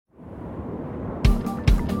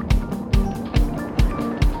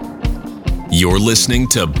You're listening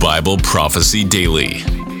to Bible Prophecy Daily,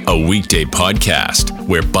 a weekday podcast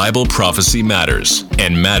where Bible prophecy matters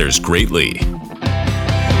and matters greatly.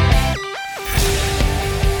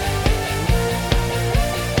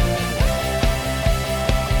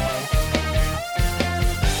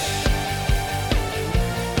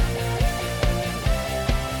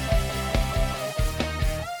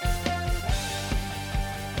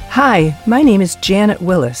 Hi, my name is Janet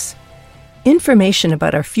Willis. Information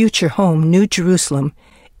about our future home, New Jerusalem,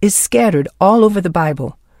 is scattered all over the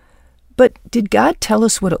Bible. But did God tell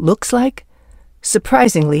us what it looks like?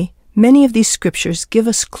 Surprisingly, many of these scriptures give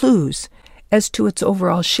us clues as to its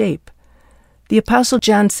overall shape. The Apostle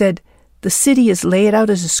John said, "The city is laid out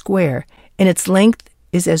as a square, and its length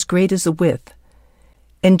is as great as the width."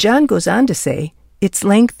 And John goes on to say, its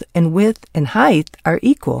length and width and height are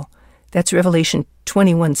equal. That's Revelation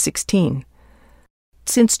 21:16.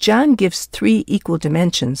 Since John gives three equal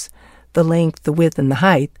dimensions, the length, the width, and the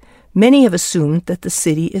height, many have assumed that the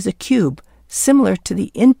city is a cube, similar to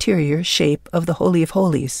the interior shape of the Holy of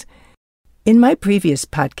Holies. In my previous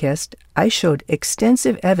podcast, I showed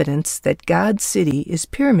extensive evidence that God's city is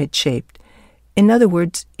pyramid-shaped, in other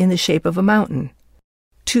words, in the shape of a mountain.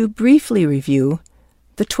 To briefly review,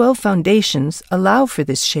 the 12 foundations allow for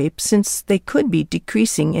this shape since they could be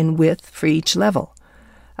decreasing in width for each level.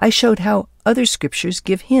 I showed how other scriptures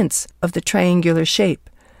give hints of the triangular shape.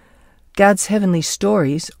 God's heavenly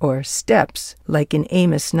stories, or steps, like in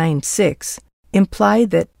Amos 9:6, imply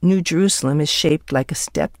that New Jerusalem is shaped like a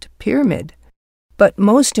stepped pyramid. But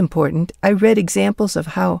most important, I read examples of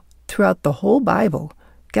how, throughout the whole Bible,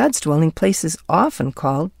 God's dwelling place is often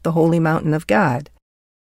called the Holy Mountain of God.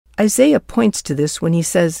 Isaiah points to this when he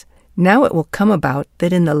says, "Now it will come about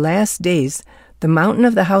that in the last days the mountain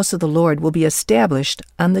of the house of the Lord will be established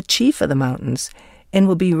on the chief of the mountains, and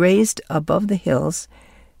will be raised above the hills,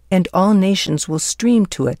 and all nations will stream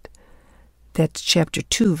to it." That's chapter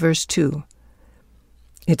 2, verse 2.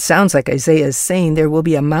 It sounds like Isaiah is saying there will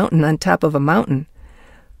be a mountain on top of a mountain.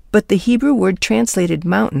 But the Hebrew word translated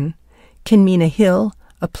mountain can mean a hill,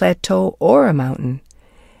 a plateau, or a mountain.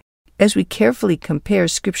 As we carefully compare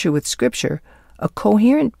Scripture with Scripture, a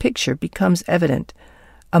coherent picture becomes evident.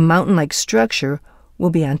 A mountain-like structure will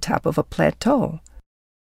be on top of a plateau.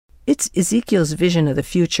 It's Ezekiel's vision of the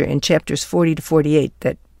future in chapters 40 to 48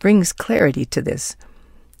 that brings clarity to this.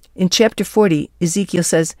 In chapter 40, Ezekiel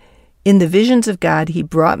says, "In the visions of God he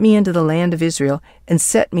brought me into the land of Israel and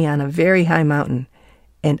set me on a very high mountain,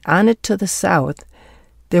 and on it to the south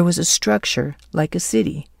there was a structure like a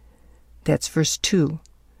city." That's verse 2.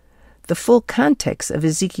 The full context of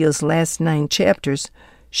Ezekiel's last 9 chapters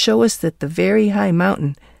show us that the very high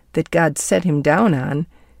mountain that God set him down on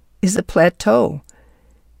is a plateau.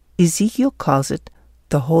 Ezekiel calls it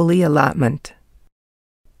the Holy Allotment.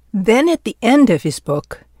 Then at the end of his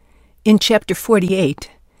book, in chapter 48,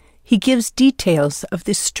 he gives details of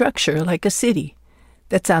this structure like a city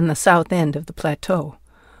that's on the south end of the plateau.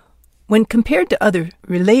 When compared to other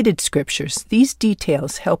related scriptures, these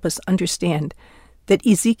details help us understand that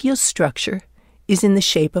Ezekiel's structure is in the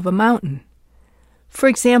shape of a mountain. For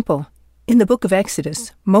example, in the book of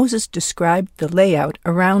Exodus, Moses described the layout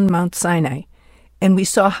around Mount Sinai, and we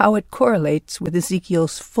saw how it correlates with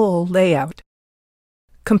Ezekiel's full layout.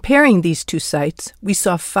 Comparing these two sites, we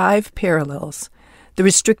saw 5 parallels: the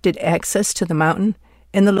restricted access to the mountain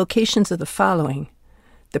and the locations of the following: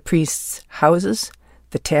 the priests' houses,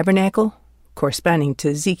 the tabernacle, corresponding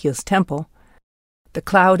to Ezekiel's temple, the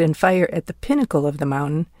cloud and fire at the pinnacle of the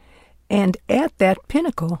mountain, and at that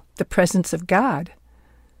pinnacle, the presence of God.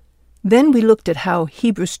 Then we looked at how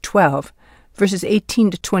Hebrews 12, verses 18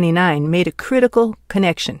 to 29, made a critical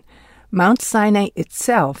connection. Mount Sinai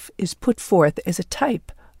itself is put forth as a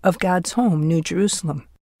type of God's home, New Jerusalem.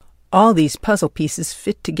 All these puzzle pieces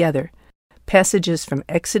fit together. Passages from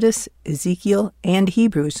Exodus, Ezekiel, and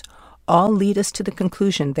Hebrews all lead us to the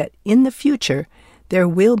conclusion that in the future there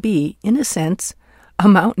will be, in a sense, a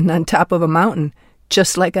mountain on top of a mountain,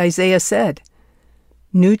 just like Isaiah said.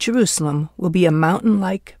 New Jerusalem will be a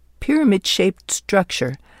mountain-like, pyramid-shaped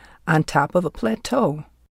structure on top of a plateau.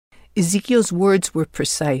 Ezekiel's words were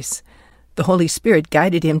precise. The Holy Spirit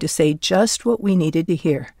guided him to say just what we needed to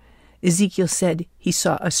hear. Ezekiel said he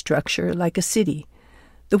saw a structure like a city.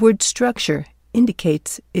 The word structure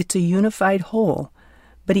indicates it's a unified whole,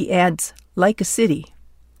 but he adds, like a city.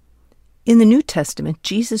 In the New Testament,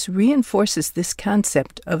 Jesus reinforces this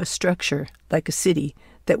concept of a structure like a city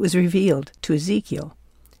that was revealed to Ezekiel.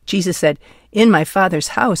 Jesus said, "In my Father's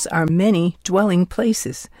house are many dwelling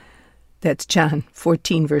places." That's John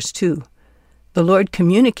 14, verse 2. The Lord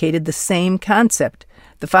communicated the same concept.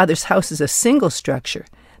 The Father's house is a single structure.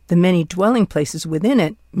 The many dwelling places within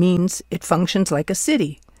it means it functions like a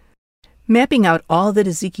city. Mapping out all that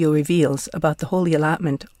Ezekiel reveals about the holy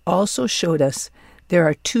allotment also showed us there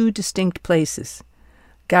are two distinct places.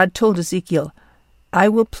 God told Ezekiel, "I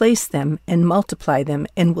will place them and multiply them,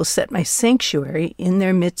 and will set my sanctuary in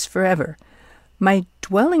their midst forever. My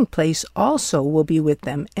dwelling place also will be with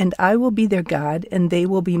them, and I will be their God, and they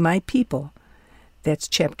will be my people." That's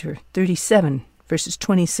chapter 37, verses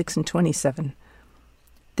 26 and 27.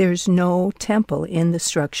 There's no temple in the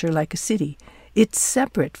structure like a city. It's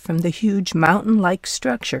separate from the huge mountain-like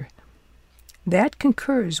structure. That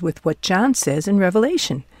concurs with what John says in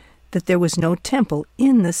Revelation, that there was no temple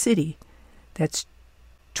in the city. That's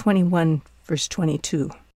 21, verse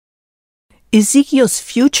 22. Ezekiel's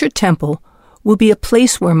future temple will be a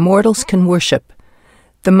place where mortals can worship.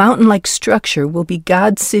 The mountain-like structure will be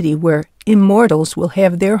God's city where immortals will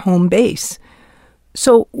have their home base.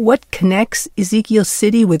 So what connects Ezekiel's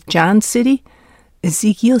city with John's city?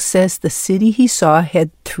 Ezekiel says the city he saw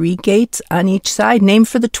had 3 gates on each side, named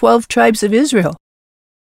for the 12 tribes of Israel.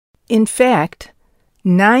 In fact,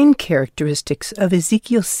 9 characteristics of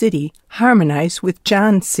Ezekiel's city harmonize with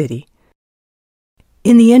John's city.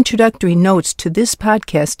 In the introductory notes to this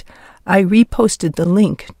podcast, I reposted the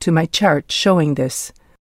link to my chart showing this.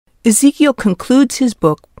 Ezekiel concludes his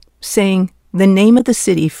book saying the name of the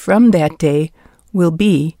city from that day will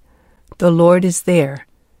be, "The Lord is there."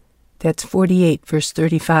 That's 48, verse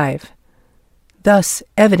 35. Thus,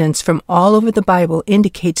 evidence from all over the Bible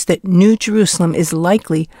indicates that New Jerusalem is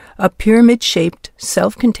likely a pyramid-shaped,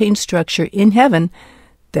 self-contained structure in heaven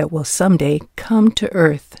that will someday come to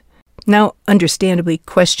earth. Now, understandably,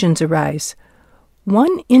 questions arise.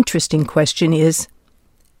 One interesting question is,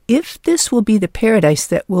 if this will be the paradise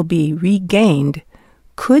that will be regained,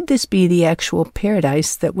 could this be the actual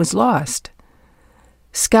paradise that was lost?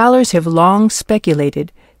 Scholars have long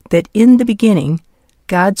speculated that in the beginning,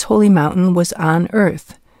 God's holy mountain was on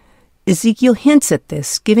earth. Ezekiel hints at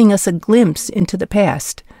this, giving us a glimpse into the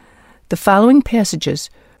past. The following passages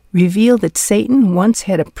reveal that Satan once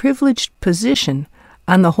had a privileged position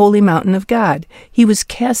on the holy mountain of God. He was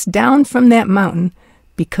cast down from that mountain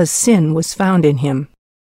because sin was found in him.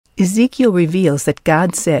 Ezekiel reveals that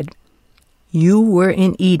God said, "You were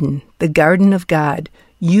in Eden, the garden of God.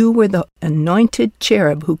 You were the anointed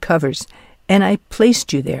cherub who covers, and I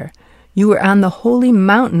placed you there. You were on the holy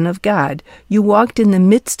mountain of God. You walked in the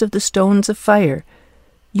midst of the stones of fire.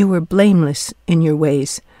 You were blameless in your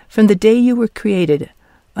ways from the day you were created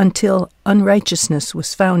until unrighteousness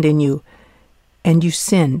was found in you, and you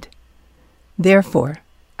sinned. Therefore,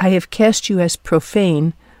 I have cast you as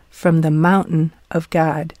profane from the mountain of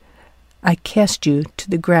God. I cast you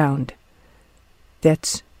to the ground."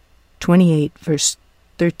 That's 28, verse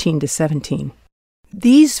 13 to 17.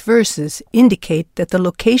 These verses indicate that the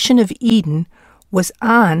location of Eden was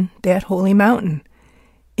on that holy mountain.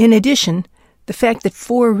 In addition, the fact that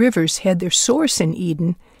 4 rivers had their source in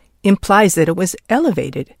Eden implies that it was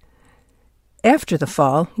elevated. After the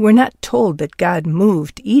fall, we're not told that God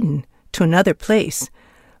moved Eden to another place,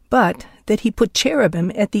 but that he put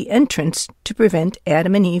cherubim at the entrance to prevent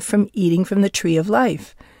Adam and Eve from eating from the tree of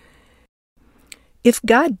life. If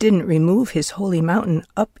God didn't remove his holy mountain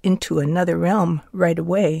up into another realm right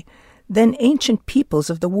away, then ancient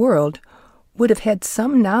peoples of the world would have had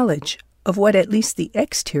some knowledge of what at least the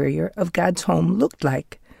exterior of God's home looked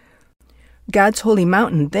like. God's holy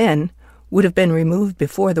mountain then would have been removed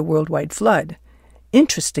before the worldwide flood.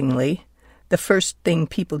 Interestingly, the first thing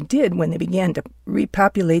people did when they began to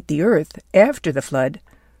repopulate the earth after the flood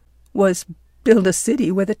was build a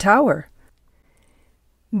city with a tower.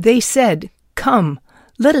 They said, "Come,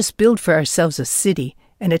 let us build for ourselves a city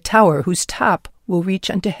and a tower whose top will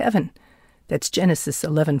reach unto heaven." That's Genesis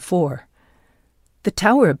 11:4. The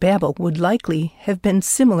Tower of Babel would likely have been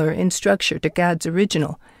similar in structure to God's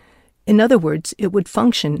original. In other words, it would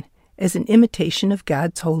function as an imitation of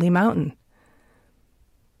God's holy mountain.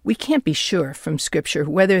 We can't be sure from Scripture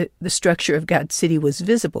whether the structure of God's city was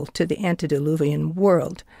visible to the antediluvian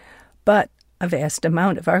world, but a vast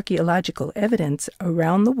amount of archaeological evidence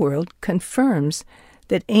around the world confirms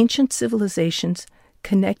that ancient civilizations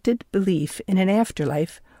connected belief in an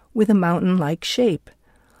afterlife with a mountain-like shape.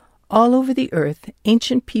 All over the earth,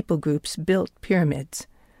 ancient people groups built pyramids.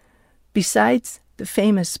 Besides the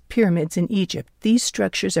famous pyramids in Egypt, these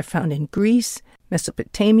structures are found in Greece,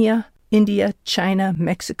 Mesopotamia, India, China,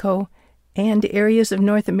 Mexico, and areas of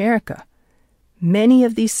North America. Many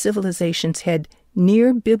of these civilizations had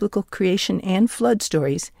near-biblical creation and flood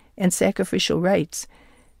stories and sacrificial rites,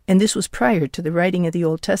 and this was prior to the writing of the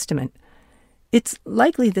Old Testament. It's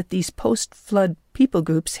likely that these post-flood people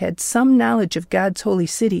groups had some knowledge of God's holy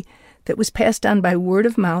city that was passed on by word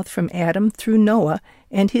of mouth from Adam through Noah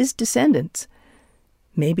and his descendants.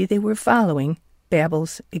 Maybe they were following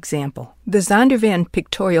Babel's example. The Zondervan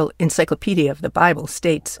Pictorial Encyclopedia of the Bible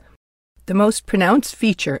states, "The most pronounced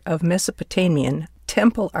feature of Mesopotamian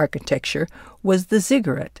temple architecture was the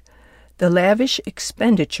ziggurat. The lavish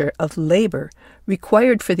expenditure of labor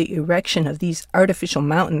required for the erection of these artificial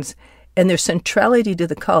mountains and their centrality to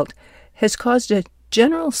the cult has caused a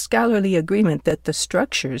general scholarly agreement that the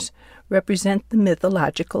structures represent the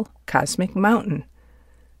mythological cosmic mountain."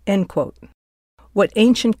 End quote. What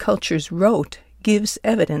ancient cultures wrote gives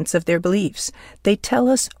evidence of their beliefs. They tell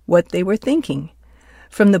us what they were thinking.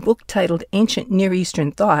 From the book titled Ancient Near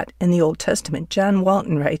Eastern Thought in the Old Testament, John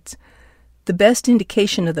Walton writes, "The best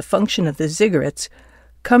indication of the function of the ziggurats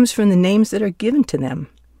comes from the names that are given to them.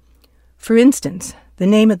 For instance, the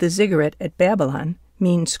name of the ziggurat at Babylon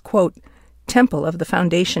means, quote, temple of the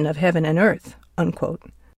foundation of heaven and earth, unquote.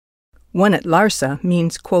 One at Larsa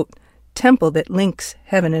means, quote, temple that links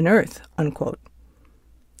heaven and earth, unquote.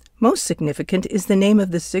 Most significant is the name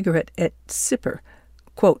of the ziggurat at Sippar,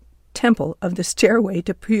 quote, temple of the stairway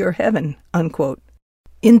to pure heaven, unquote."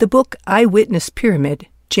 In the book Eyewitness Pyramid,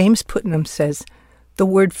 James Putnam says, "The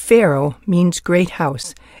word pharaoh means great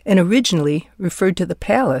house, and originally referred to the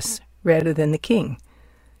palace rather than the king."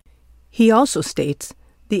 He also states,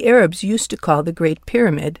 "The Arabs used to call the Great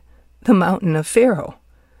Pyramid the Mountain of Pharaoh."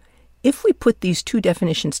 If we put these two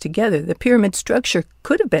definitions together, the pyramid structure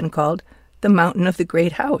could have been called the Mountain of the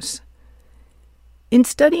Great House. In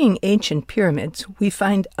studying ancient pyramids, we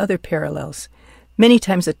find other parallels. Many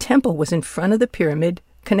times a temple was in front of the pyramid,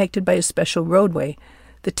 connected by a special roadway.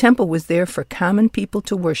 The temple was there for common people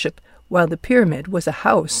to worship, while the pyramid was a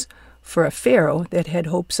house for a pharaoh that had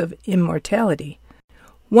hopes of immortality.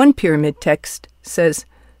 One pyramid text says,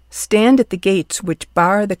 "Stand at the gates which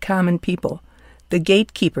bar the common people. The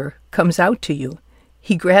gatekeeper comes out to you.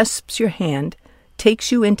 He grasps your hand,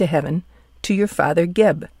 takes you into heaven, to your father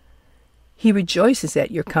Geb. He rejoices at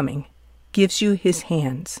your coming, gives you his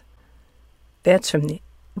hands." That's from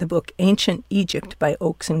the book Ancient Egypt by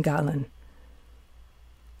Oakes and Gallen.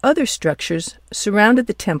 Other structures surrounded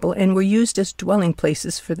the temple and were used as dwelling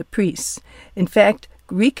places for the priests. In fact,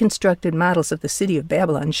 reconstructed models of the city of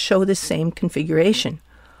Babylon show the same configuration.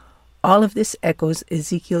 All of this echoes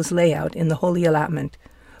Ezekiel's layout in the Holy Allotment.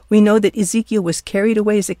 We know that Ezekiel was carried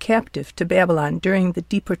away as a captive to Babylon during the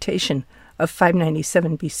deportation of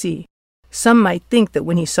 597 BC. Some might think that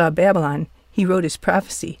when he saw Babylon, he wrote his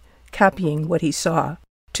prophecy, copying what he saw.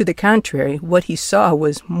 To the contrary, what he saw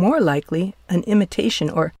was more likely an imitation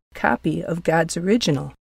or copy of God's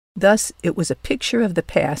original. Thus, it was a picture of the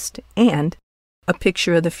past and a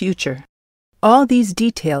picture of the future. All these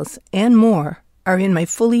details and more are in my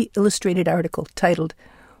fully illustrated article titled,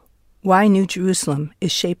 "Why New Jerusalem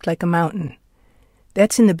is Shaped Like a Mountain."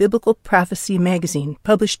 That's in the Biblical Prophecy magazine,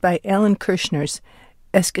 published by Alan Kirshner's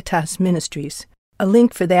Eschatos Ministries. A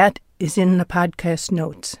link for that is in the podcast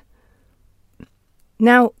notes.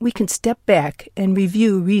 Now we can step back and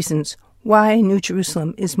review reasons why New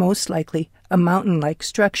Jerusalem is most likely a mountain-like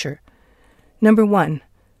structure. Number one,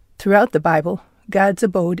 throughout the Bible, God's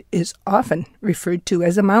abode is often referred to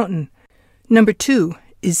as a mountain. Number two,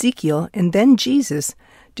 Ezekiel and then Jesus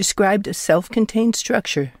described a self-contained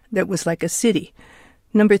structure that was like a city.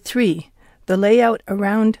 Number three, the layout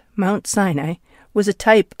around Mount Sinai was a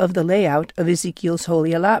type of the layout of Ezekiel's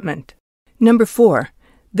holy allotment. Number four,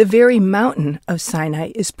 the very mountain of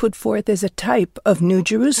Sinai is put forth as a type of New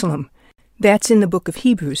Jerusalem. That's in the book of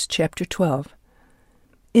Hebrews, chapter 12.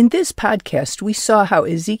 In this podcast, we saw how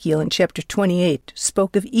Ezekiel in chapter 28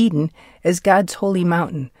 spoke of Eden as God's holy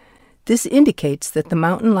mountain. This indicates that the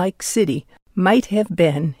mountain-like city might have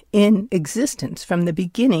been in existence from the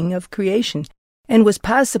beginning of creation and was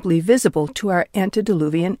possibly visible to our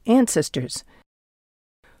antediluvian ancestors.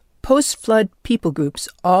 Post-flood people groups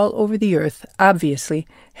all over the earth obviously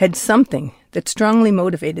had something that strongly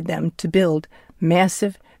motivated them to build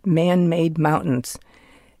massive man-made mountains,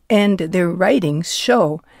 and their writings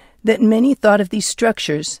show that many thought of these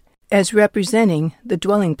structures as representing the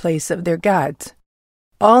dwelling place of their gods.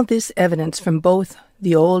 All this evidence from both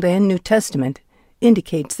the Old and New Testament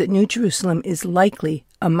indicates that New Jerusalem is likely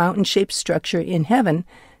a mountain-shaped structure in heaven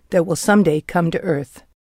that will someday come to earth.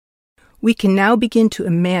 We can now begin to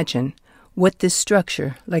imagine what this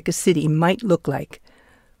structure, like a city, might look like.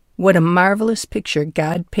 What a marvelous picture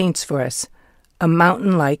God paints for us, a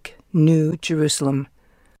mountain-like New Jerusalem.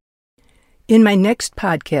 In my next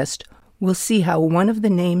podcast, we'll see how one of the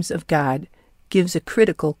names of God gives a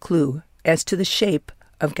critical clue as to the shape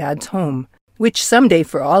of God's home, which someday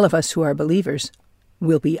for all of us who are believers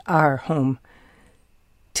will be our home.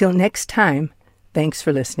 Till next time, thanks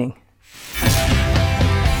for listening.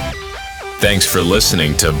 Thanks for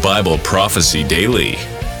listening to Bible Prophecy Daily.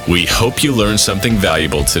 We hope you learned something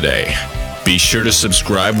valuable today. Be sure to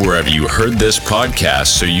subscribe wherever you heard this podcast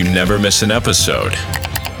so you never miss an episode.